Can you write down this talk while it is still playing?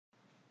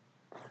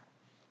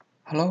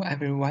Hello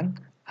everyone,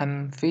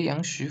 I'm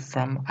Feiyang Xu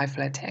from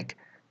iFlyTech.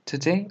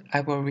 Today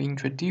I will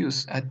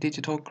introduce a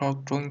digital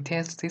clock drawing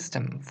test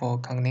system for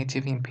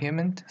cognitive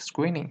impairment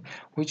screening,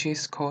 which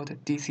is called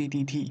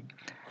DCDT.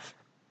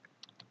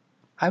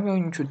 I will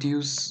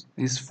introduce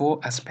these four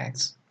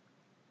aspects.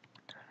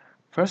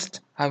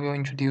 First, I will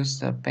introduce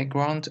the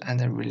background and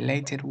the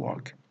related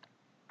work.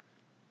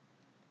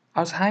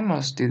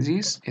 Alzheimer's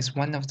disease is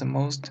one of the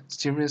most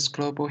serious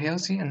global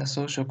health and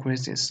social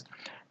crises.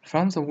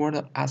 From the World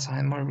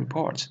Alzheimer's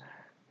Report,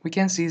 we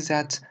can see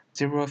that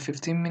there are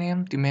 15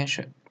 million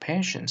dementia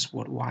patients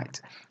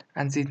worldwide,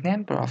 and the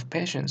number of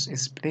patients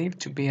is believed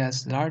to be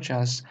as large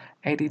as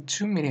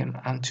 82 million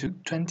until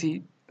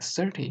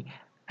 2030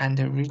 and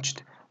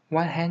reached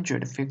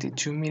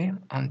 152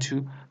 million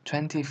until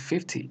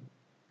 2050.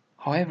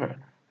 However,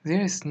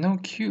 there is no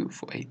cure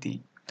for AD.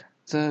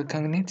 The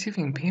cognitive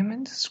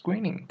impairment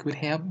screening could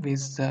help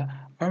with the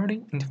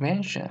early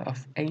intervention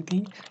of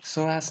AD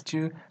so as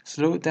to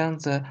slow down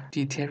the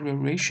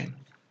deterioration.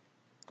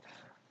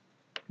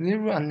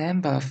 There are a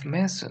number of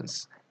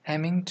methods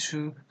aiming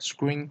to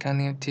screen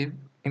cognitive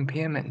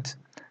impairment,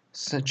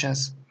 such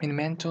as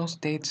mental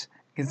state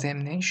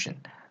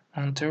examination,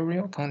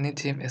 Ontario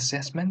cognitive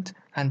assessment,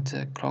 and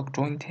the clock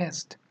drawing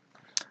test.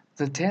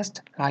 The test,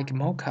 like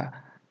MOCA,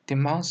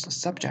 demands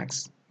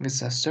subjects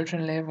with a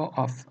certain level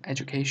of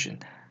education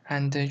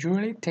and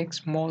usually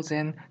takes more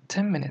than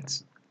 10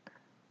 minutes.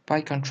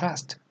 By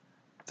contrast,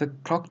 the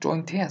clock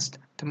drawing test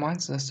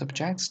demands the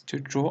subjects to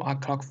draw a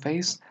clock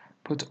face,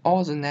 put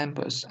all the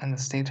numbers, and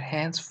state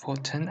hands for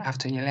 10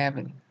 after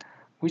 11,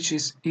 which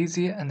is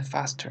easier and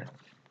faster.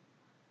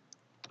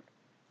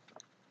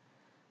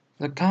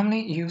 The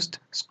commonly used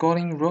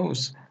scoring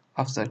rules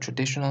of the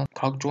traditional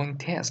clock drawing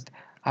test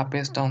are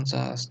based on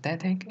the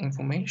static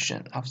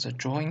information of the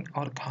drawing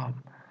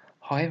outcome.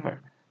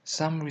 However,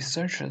 some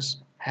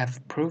researchers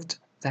have proved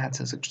that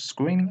the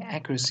screening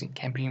accuracy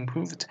can be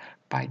improved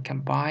by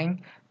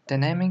combining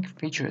dynamic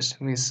features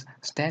with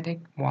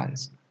static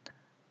ones,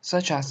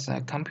 such as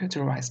the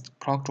computerized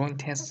clock drawing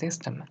test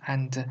system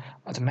and the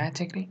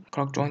automatic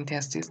clock drawing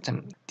test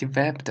system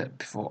developed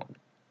before.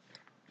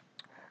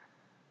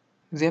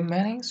 There are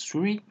mainly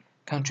three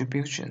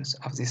contributions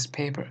of this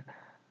paper.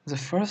 The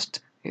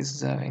first is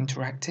the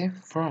interactive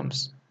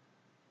forms.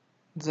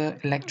 The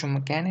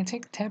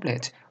electromagnetic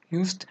tablet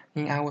used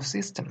in our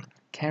system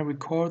can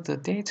record the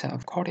data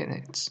of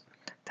coordinates,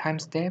 time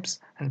steps,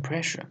 and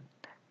pressure.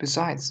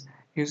 Besides,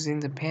 using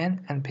the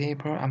pen and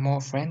paper are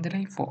more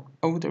friendly for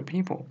older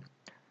people.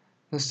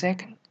 The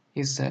second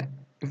is the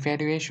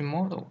evaluation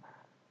model.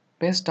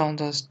 Based on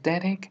the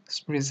static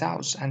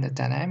results and the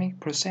dynamic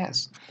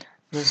process,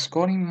 the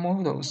scoring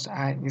models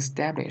are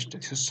established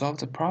to solve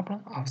the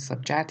problem of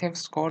subjective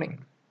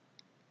scoring.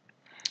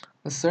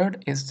 The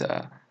third is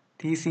the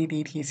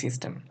DCDT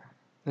system.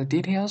 The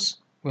details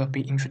will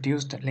be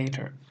introduced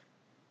later.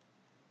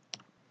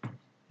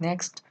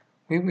 Next,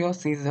 we will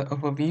see the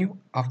overview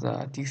of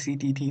the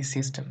DCDT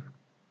system.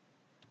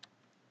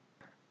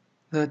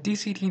 The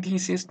DCDT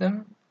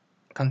system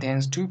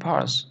contains two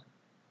parts,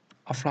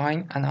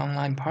 offline and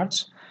online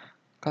parts.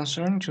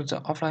 Concerning to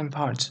the offline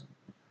part,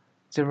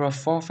 there are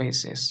four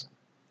phases.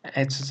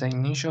 At the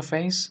initial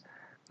phase,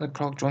 the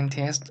clock drawing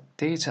test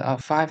data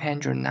of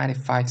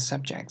 595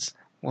 subjects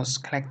was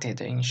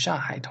collected in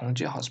Shanghai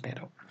Tongji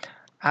Hospital.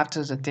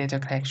 After the data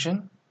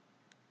collection,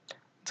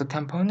 the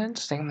component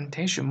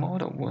segmentation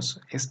model was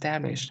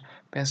established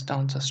based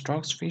on the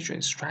strokes feature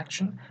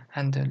extraction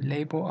and the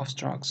label of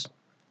strokes.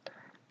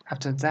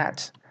 After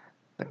that,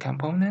 the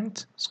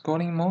component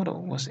scoring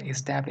model was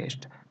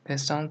established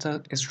based on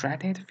the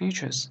extracted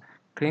features,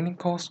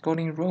 clinical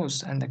scoring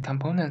rules, and the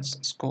component's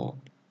score.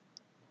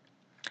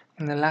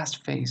 In the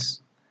last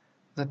phase,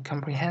 the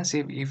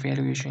comprehensive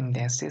evaluation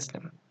index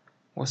system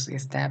was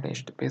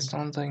established based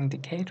on the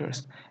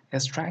indicators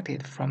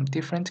extracted from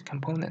different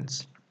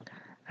components,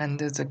 and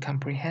the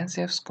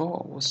comprehensive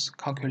score was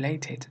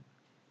calculated.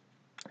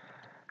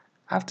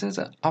 After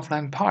the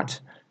offline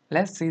part,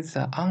 let's see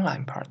the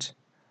online part.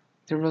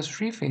 There are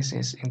three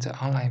phases in the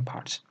online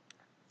part.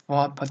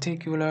 For a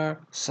particular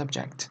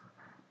subject,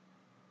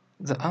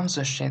 the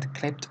answer sheet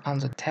clipped on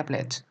the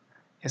tablet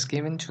is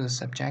given to the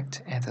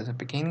subject at the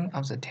beginning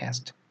of the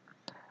test.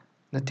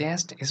 The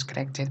test is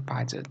collected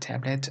by the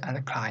tablet and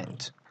the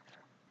client.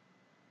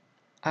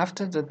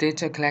 After the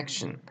data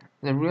collection,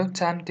 the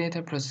real-time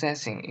data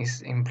processing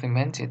is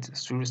implemented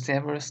through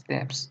several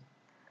steps.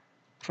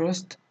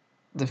 First,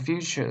 the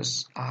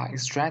features are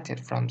extracted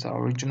from the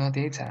original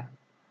data.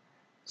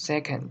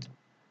 Second,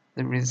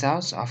 the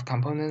results of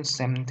component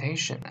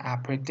segmentation are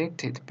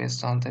predicted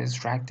based on the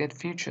extracted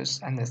features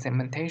and the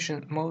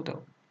segmentation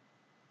model.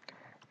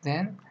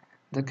 Then,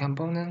 the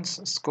components'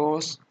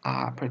 scores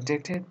are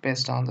predicted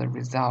based on the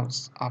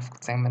results of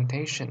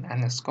segmentation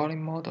and the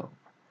scoring model.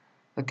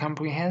 The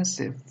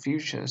comprehensive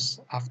features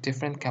of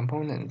different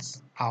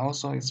components are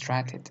also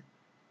extracted.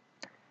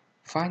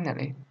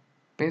 Finally,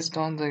 based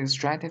on the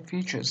extracted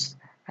features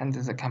and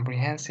the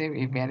comprehensive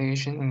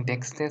evaluation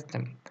index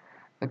system,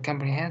 the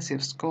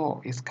comprehensive score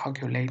is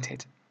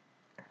calculated.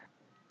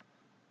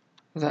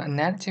 The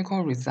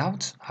analytical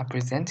results are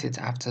presented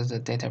after the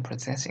data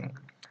processing.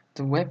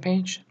 The web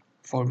page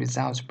for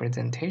results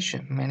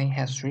presentation mainly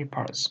has three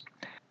parts.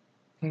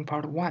 In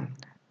part 1,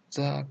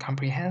 the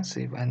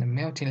comprehensive and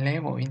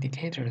multi-level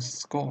indicators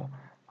score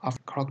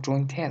of clock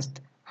drawing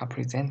test are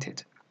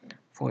presented.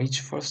 For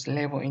each first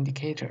level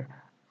indicator,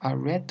 a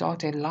red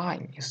dotted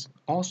line is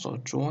also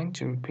drawn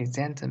to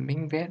represent the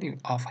mean value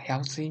of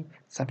healthy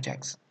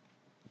subjects.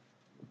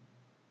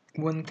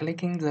 When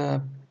clicking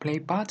the play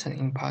button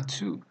in part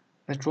 2,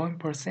 the drawing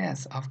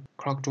process of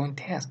clock drawing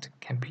test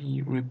can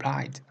be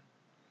replied.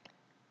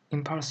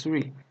 In part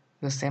 3,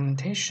 the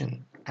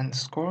segmentation and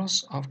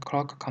scores of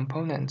clock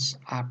components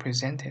are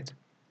presented.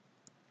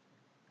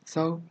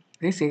 So,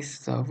 this is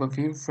the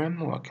overview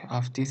framework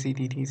of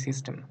DCDT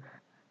system.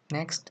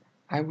 Next,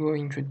 I will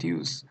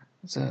introduce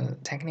the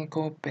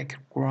technical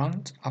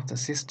background of the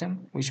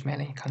system, which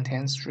mainly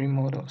contains three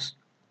models.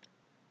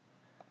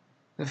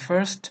 The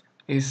first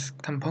is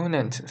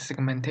component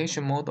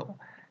segmentation model.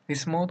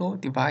 This model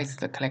divides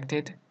the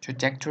collected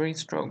trajectory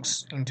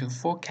strokes into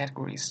four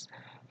categories,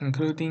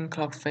 including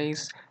clock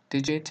face,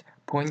 digit,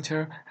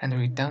 pointer, and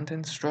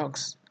redundant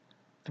strokes.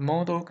 The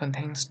model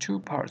contains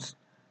two parts,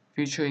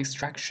 feature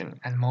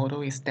extraction and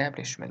model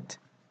establishment.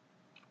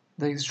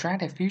 The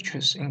extracted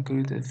features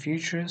include the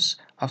features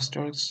of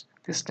strokes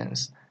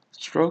distance,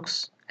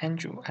 strokes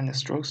angle, and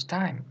strokes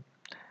time.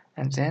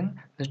 And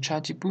then the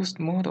charge boost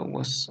model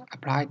was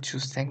applied to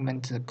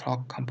segment the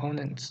clock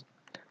components.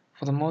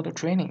 For the model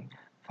training,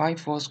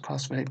 5-force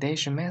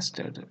cross-validation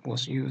method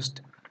was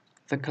used.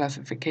 The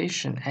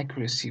classification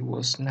accuracy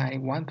was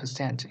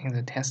 91% in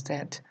the test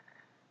set.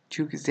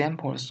 Two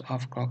examples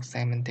of clock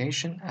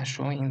segmentation are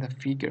shown in the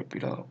figure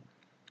below.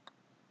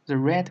 The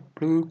red,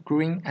 blue,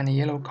 green, and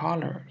yellow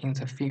color in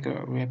the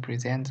figure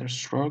represent the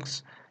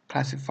strokes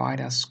classified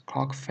as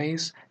clock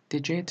face,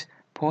 digit,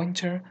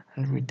 pointer,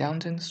 and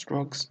redundant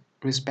strokes,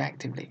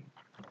 respectively.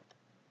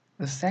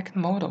 The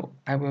second model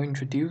I will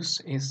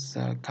introduce is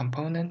the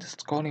component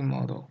scoring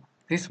model.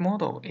 This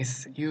model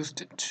is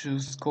used to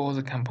score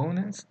the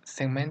components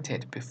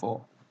segmented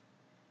before.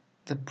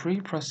 The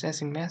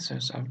pre-processing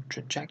methods of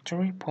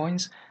trajectory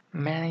points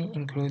mainly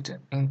include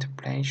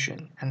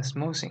interpolation and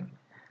smoothing.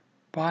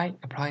 By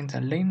applying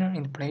the linear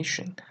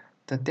interpolation,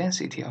 the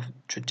density of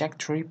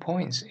trajectory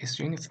points is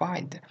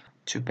unified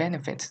to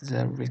benefit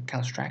the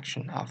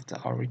reconstruction of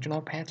the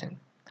original pattern.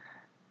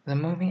 The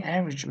moving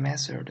average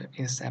method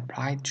is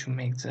applied to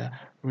make the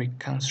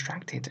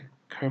reconstructed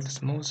curve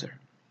smoother.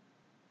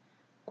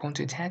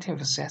 Quantitative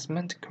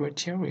assessment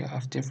criteria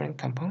of different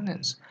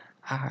components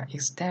are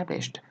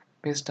established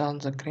based on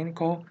the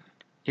clinical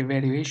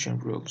evaluation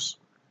rules.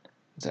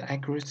 The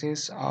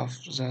accuracies of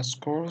the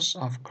scores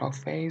of clock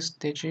face,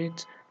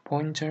 digit,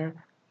 pointer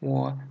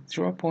were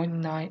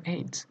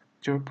 0.98,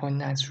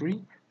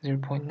 0.93,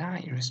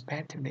 0.9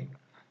 respectively.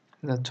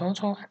 The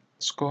total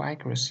score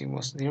accuracy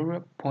was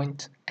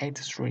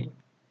 0.83.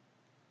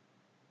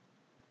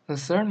 The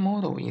third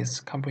model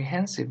is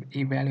Comprehensive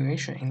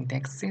Evaluation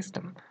Index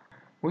System,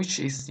 which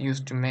is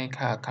used to make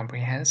a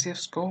comprehensive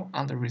score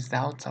on the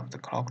results of the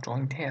clock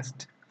drawing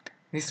test.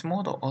 This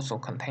model also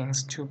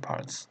contains two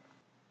parts.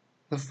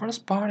 The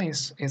first part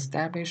is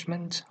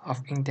establishment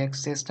of index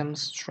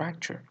system's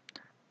structure.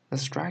 The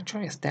structure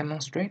is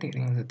demonstrated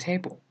in the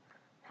table.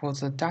 For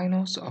the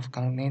diagnosis of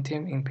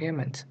cognitive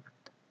impairment,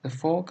 the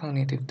four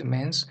cognitive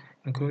domains,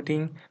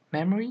 including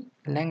memory,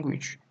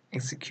 language,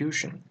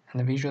 execution,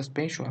 and visual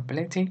spatial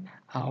ability,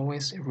 are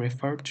always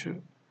referred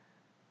to.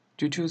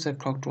 Due to the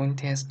clock drawing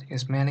test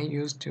is mainly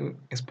used to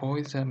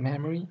exploit the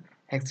memory,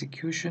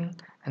 execution,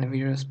 and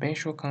visual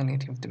spatial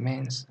cognitive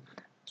domains,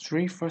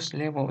 three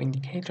first-level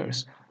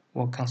indicators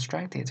were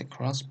constructed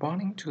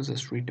corresponding to the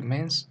three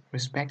domains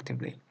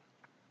respectively.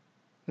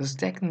 The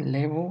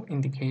second-level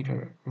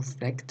indicator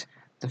reflect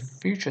the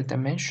feature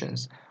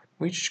dimensions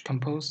which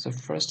compose the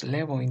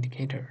first-level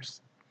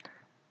indicators.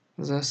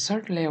 The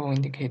third-level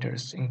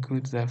indicators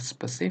include the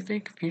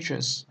specific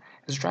features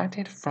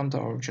extracted from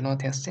the original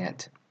test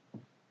set.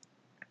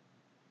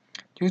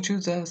 Due to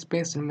the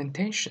space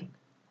limitation,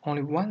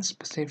 only one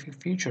specific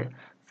feature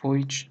for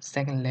each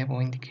second-level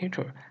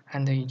indicator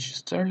and each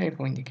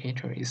third-level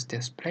indicator is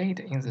displayed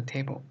in the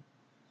table.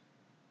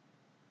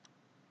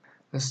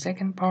 The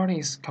second part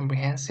is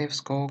comprehensive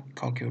score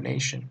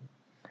calculation.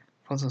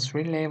 For the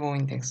three-level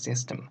index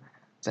system,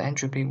 the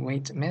entropy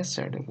weight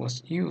method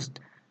was used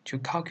to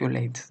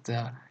calculate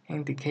the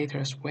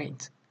indicator's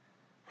weight.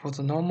 For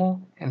the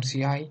normal,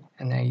 MCI,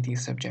 and AD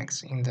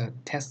subjects in the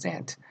test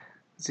set,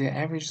 the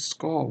average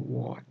score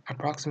were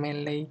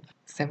approximately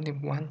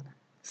 71,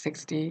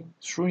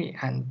 63,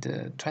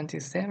 and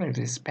 27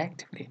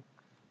 respectively.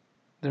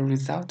 The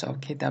result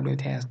of KW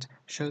test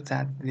showed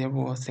that there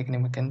were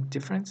significant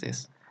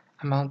differences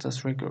among the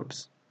three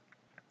groups.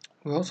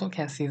 We also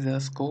can see the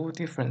score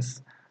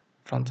difference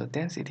from the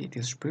density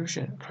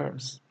distribution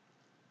curves.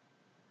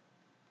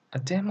 A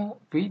demo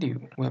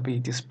video will be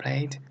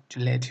displayed to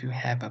let you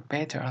have a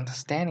better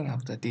understanding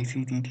of the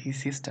DCDT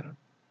system.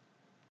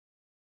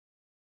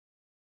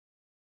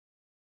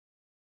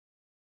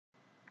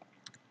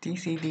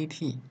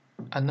 DCDT,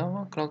 a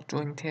novel clock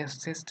drawing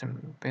test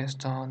system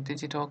based on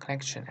digital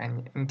collection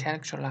and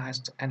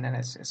intellectualized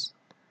analysis.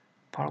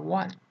 Part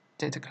 1.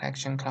 Data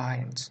collection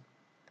clients.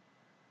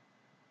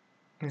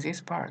 In this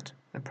part,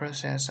 the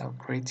process of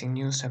creating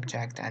new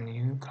subject and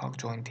new clock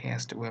drawing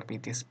test will be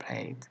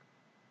displayed.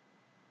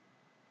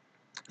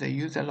 The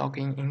user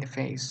login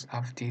interface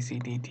of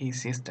DCDT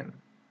system.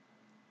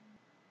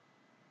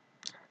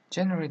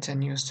 Generate a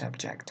new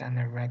subject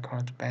and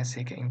record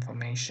basic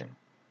information.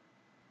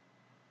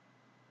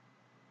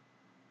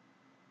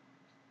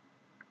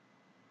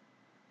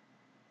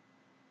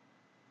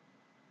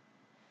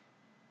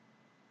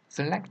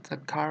 Select the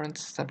current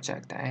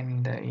subject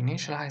and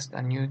initialize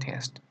a new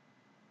test.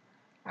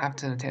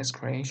 After the test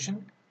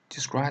creation,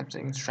 describe the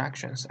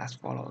instructions as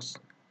follows.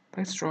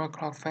 Please draw a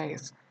clock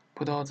face,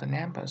 put all the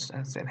numbers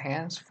and set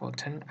hands for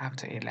 10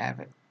 after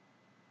 11.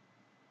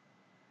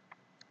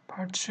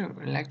 Part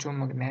 2.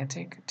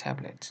 Electromagnetic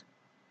tablet.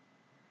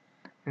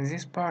 In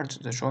this part,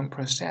 the drawing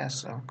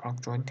process of clock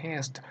drawing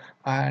test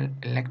via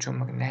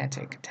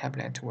electromagnetic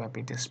tablet will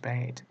be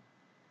displayed.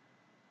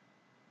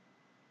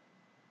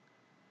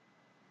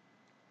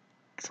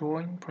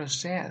 Drawing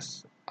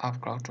process of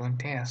clock drawing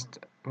test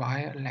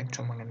via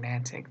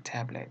electromagnetic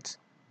tablet.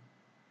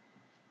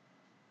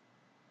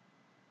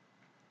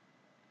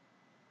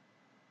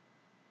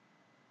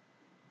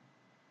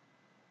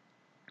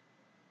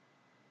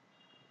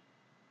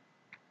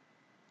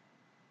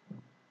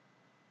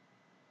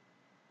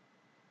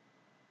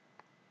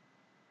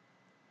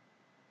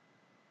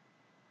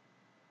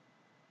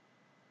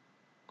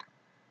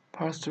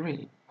 Part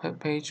 3.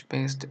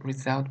 Webpage-based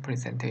result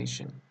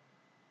presentation.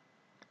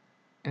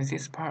 In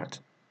this part,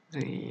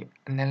 the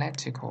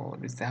analytical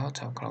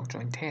result of clock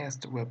drawing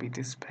test will be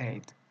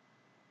displayed.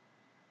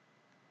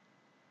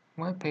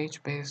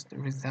 Webpage-based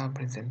result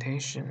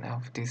presentation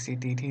of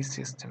DCDT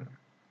system.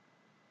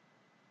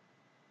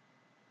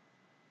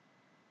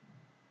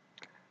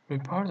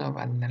 Report of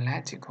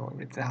analytical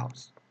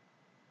results.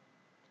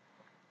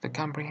 The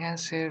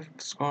comprehensive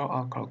score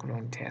of clock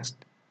drawing test.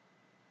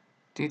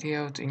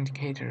 Detailed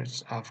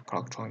indicators of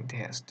clock drawing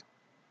test.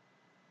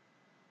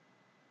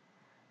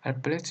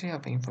 Ability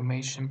of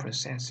information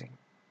processing.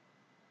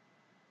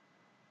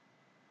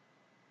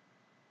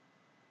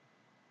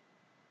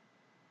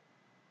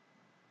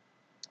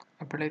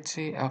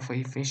 Ability of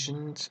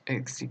efficient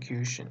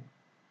execution.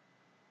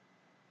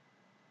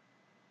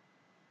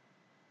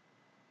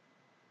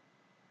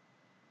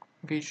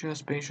 Visual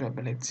spatial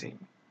ability.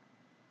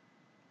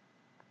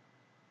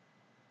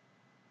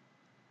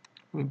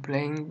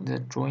 Replaying the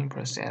drawing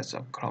process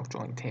of clock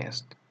drawing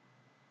test.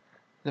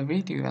 The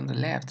video on the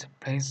left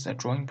plays the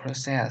drawing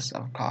process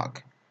of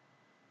clock.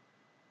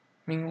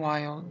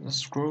 Meanwhile, the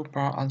scroll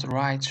bar on the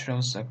right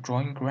shows the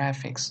drawing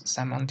graphics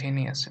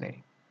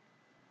simultaneously.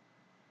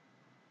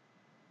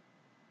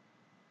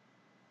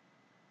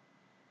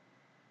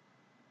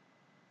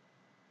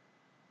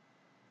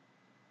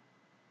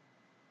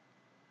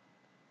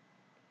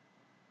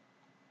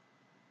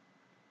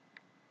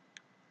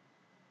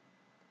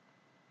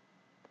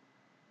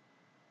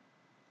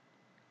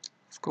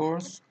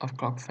 Scores of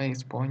clock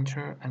face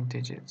pointer and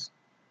digits.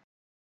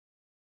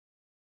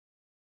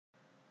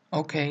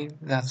 Okay,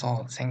 that's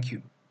all. Thank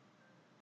you.